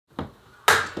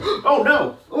Oh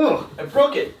no! Oh, I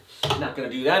broke it. Not gonna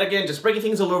do that again, just breaking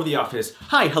things all over the office.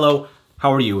 Hi, hello,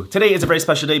 how are you? Today is a very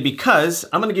special day because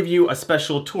I'm gonna give you a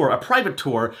special tour, a private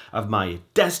tour of my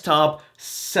desktop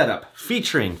setup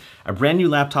featuring a brand new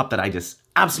laptop that I just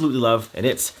absolutely love, and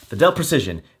it's the Dell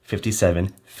Precision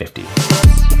 5750.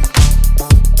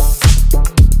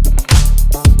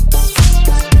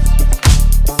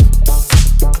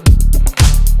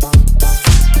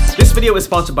 This video is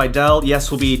sponsored by Dell. Yes,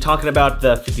 we'll be talking about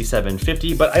the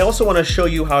 5750, but I also want to show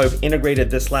you how I've integrated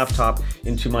this laptop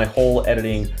into my whole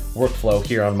editing workflow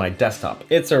here on my desktop.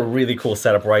 It's a really cool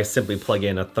setup where I simply plug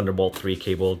in a Thunderbolt 3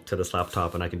 cable to this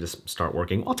laptop and I can just start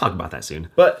working. I'll talk about that soon.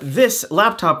 But this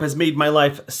laptop has made my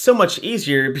life so much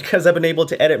easier because I've been able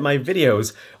to edit my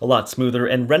videos a lot smoother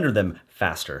and render them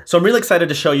faster. So I'm really excited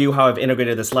to show you how I've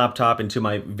integrated this laptop into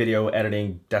my video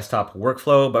editing desktop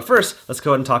workflow. But first, let's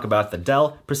go ahead and talk about the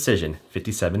Dell Precision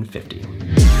 5750.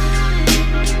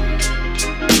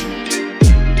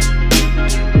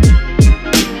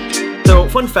 So,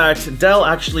 fun fact, Dell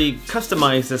actually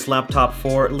customized this laptop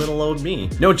for little old me.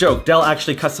 No joke, Dell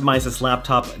actually customized this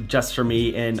laptop just for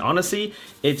me, and honestly,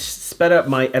 it's sped up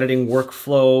my editing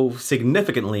workflow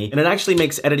significantly, and it actually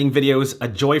makes editing videos a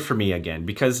joy for me again,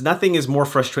 because nothing is more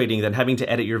frustrating than having to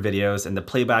edit your videos and the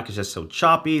playback is just so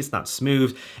choppy, it's not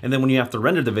smooth, and then when you have to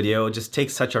render the video, it just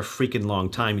takes such a freaking long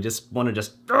time. You just want to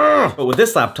just, ugh! But with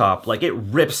this laptop, like, it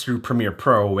rips through Premiere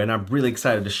Pro, and I'm really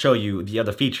excited to show you the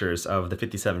other features of the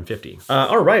 5750.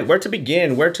 All right, where to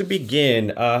begin?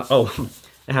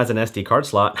 It has an SD card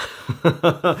slot.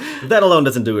 If that alone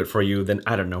doesn't do it for you, then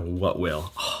I don't know what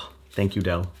will. Oh, thank you,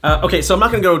 Dell. Okay, so I'm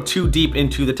not gonna go too deep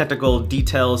into the technical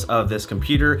details of this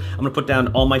computer. I'm gonna put down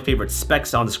all my favorite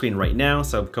specs on the screen right now,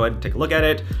 so go ahead and take a look at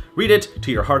it, read it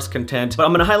to your heart's content. But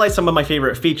I'm gonna highlight some of my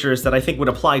favorite features that I think would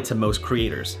apply to most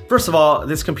creators. First of all,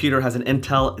 this computer has an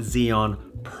Intel Xeon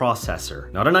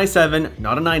processor. Not an i7,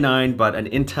 not an i9, but an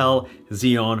Intel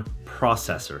Xeon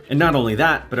processor. And not only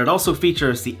that, but it also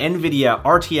features the NVIDIA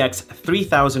RTX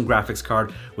 3000 graphics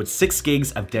card with 6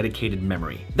 gigs of dedicated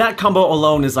memory. That combo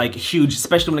alone is like huge,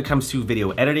 especially when it comes to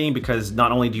video editing, because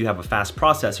not only do you have a fast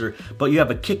processor, but you have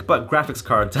a kick-butt graphics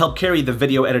card to help carry the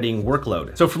video editing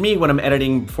workload. So for me, when I'm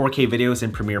editing 4K videos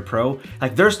in Premiere Pro,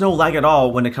 like, there's no lag at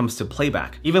all when it comes to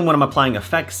playback. Even when I'm applying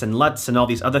effects and LUTs and all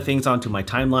these other things onto my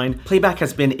timeline, playback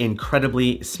has been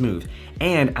incredibly smooth.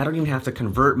 And I don't even have to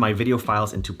convert my video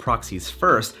files into proxies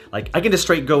first. Like, I can just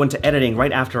straight go into editing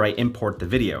right after I import the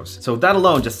videos. So that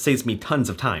alone just saves me tons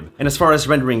of time. And as far as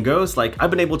rendering goes, like, I've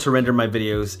been able to render my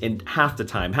videos in half the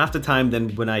time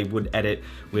than when I would edit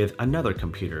with another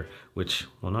computer, which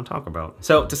we'll not talk about.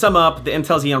 So to sum up, the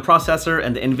Intel Xeon processor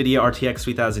and the NVIDIA RTX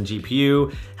 3000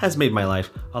 GPU has made my life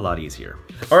a lot easier.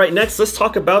 All right, next let's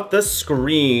talk about the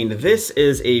screen. This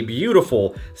is a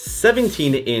beautiful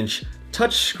 17-inch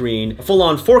touchscreen, a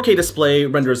full-on 4K display,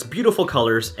 renders beautiful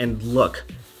colors, and look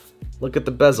at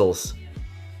the bezels.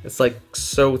 It's like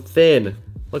so thin.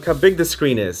 Look how big the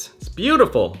screen is. It's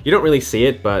beautiful. You don't really see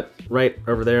it, but right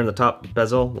over there in the top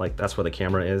bezel, like, that's where the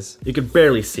camera is. You could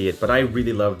barely see it, but I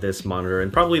really love this monitor,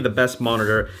 and probably the best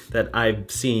monitor that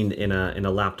I've seen in a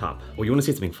laptop. Well, you wanna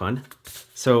see something fun?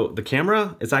 So the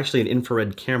camera is actually an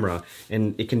infrared camera,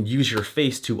 and it can use your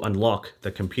face to unlock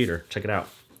the computer. Check it out.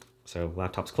 So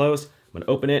laptop's closed. I'm gonna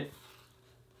open it.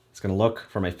 It's gonna look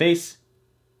for my face.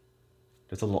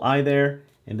 There's a little eye there,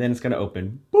 and then it's gonna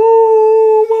open.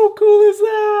 Boom! How cool is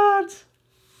that?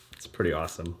 It's pretty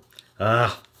awesome.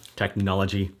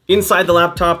 Technology. Inside the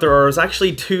laptop, there is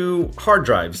actually two hard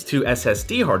drives, two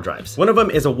SSD hard drives. One of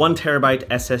them is a 1 terabyte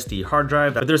SSD hard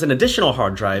drive, but there's an additional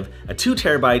hard drive, a 2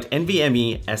 terabyte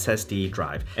NVMe SSD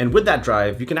drive. And with that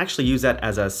drive, you can actually use that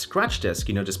as a scratch disk,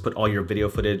 you know, just put all your video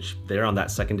footage there on that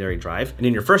secondary drive. And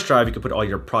in your first drive, you can put all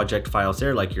your project files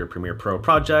there, like your Premiere Pro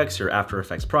projects, your After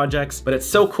Effects projects. But it's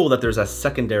so cool that there's a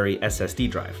secondary SSD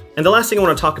drive. And the last thing I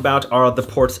want to talk about are the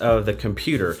ports of the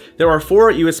computer. There are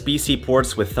 4 USB-C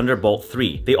ports with Thunderbolt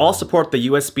 3. They all support the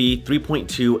USB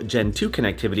 3.2 Gen 2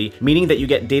 connectivity, meaning that you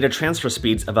get data transfer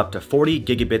speeds of up to 40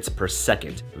 gigabits per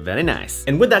second. Very nice.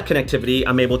 And with that connectivity,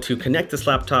 I'm able to connect this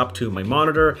laptop to my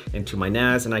monitor and to my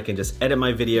NAS, and I can just edit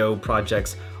my video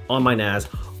projects on my NAS,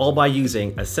 all by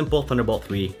using a simple Thunderbolt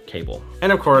 3 cable.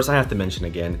 And of course, I have to mention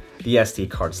again, the SD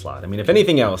card slot. I mean, if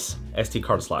anything else, SD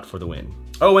card slot for the win.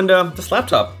 Oh, and this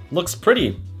laptop looks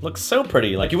pretty. Looks so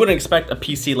pretty. Like, you wouldn't expect a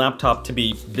PC laptop to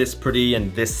be this pretty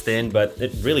and this thin, but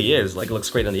it really is. Like, it looks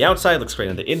great on the outside, looks great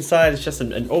on the inside. It's just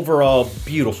an overall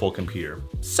beautiful computer.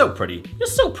 So pretty,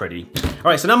 just so pretty. All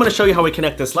right, so now I'm gonna show you how we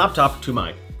connect this laptop to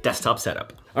my desktop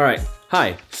setup. All right,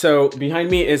 Hi, so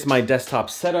behind me is my desktop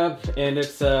setup, and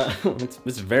it's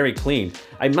it's very clean.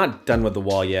 I'm not done with the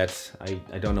wall yet.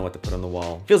 I don't know what to put on the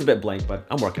wall. Feels a bit blank, but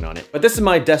I'm working on it. But this is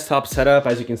my desktop setup.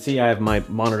 As you can see, I have my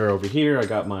monitor over here. I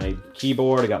got my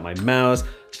keyboard, I got my mouse.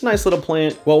 Nice little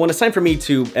plant. Well, when it's time for me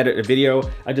to edit a video,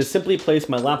 I just simply place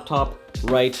my laptop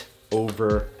right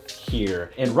over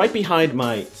here. And right behind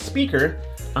my speaker,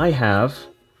 I have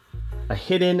a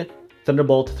hidden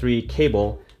Thunderbolt 3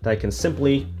 cable that I can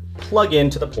simply plug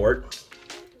into the port,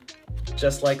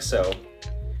 just like so,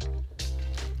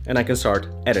 and I can start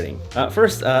editing.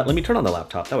 First, let me turn on the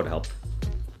laptop, that would help.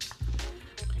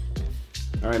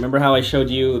 All right, remember how I showed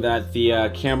you that the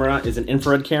camera is an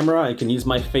infrared camera? I can use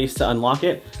my face to unlock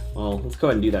it. Well, let's go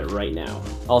ahead and do that right now.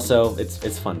 Also,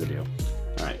 it's fun to do.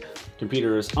 All right,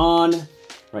 computer is on.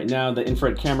 Right now, the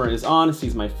infrared camera is on, it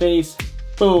sees my face.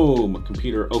 Boom,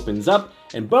 computer opens up,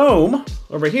 and boom,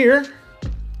 over here,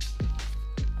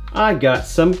 I got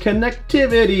some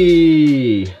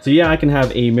connectivity. So yeah, I can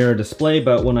have a mirror display,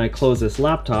 but when I close this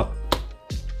laptop,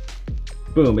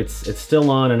 boom, it's still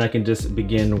on and I can just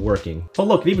begin working. Oh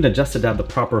look, it even adjusted to have the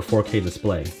proper 4K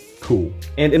display. Cool.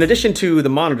 And in addition to the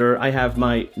monitor, I have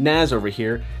my NAS over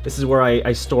here. This is where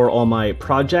I store all my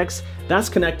projects. That's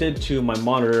connected to my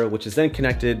monitor, which is then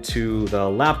connected to the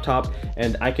laptop,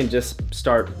 and I can just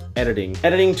start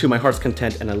editing to my heart's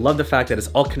content. And I love the fact that it's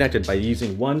all connected by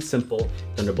using one simple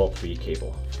Thunderbolt 3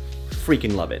 cable.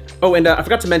 Freaking love it. Oh, and I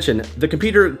forgot to mention, the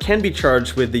computer can be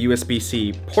charged with the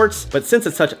USB-C ports, but since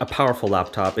it's such a powerful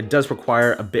laptop, it does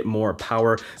require a bit more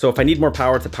power. So if I need more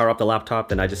power to power up the laptop,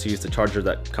 then I just use the charger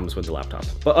that comes with the laptop.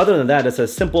 But other than that, it's a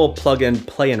simple plug and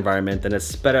play environment, and it's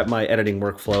sped up my editing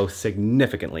workflow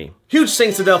significantly. Huge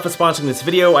thanks to Dell for sponsoring this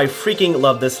video. I freaking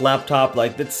love this laptop.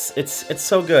 Like, it's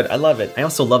so good. I love it. I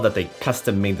also love that they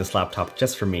custom made this laptop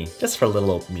just for me, just for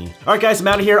little old me. All right, guys, I'm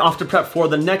out of here, off to prep for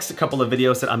the next couple of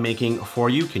videos that I'm making for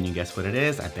you. Can you guess what it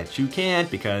is? I bet you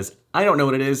can't, because I don't know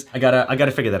what it is. I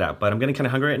gotta figure that out, but I'm getting kind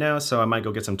of hungry right now, so I might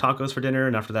go get some tacos for dinner,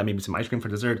 and after that maybe some ice cream for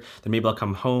dessert. Then maybe I'll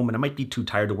come home, and I might be too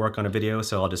tired to work on a video,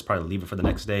 so I'll just probably leave it for the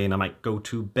next day, and I might go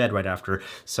to bed right after.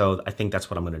 So I think that's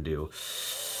what I'm gonna do.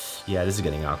 Yeah, this is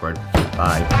getting awkward.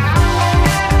 Bye.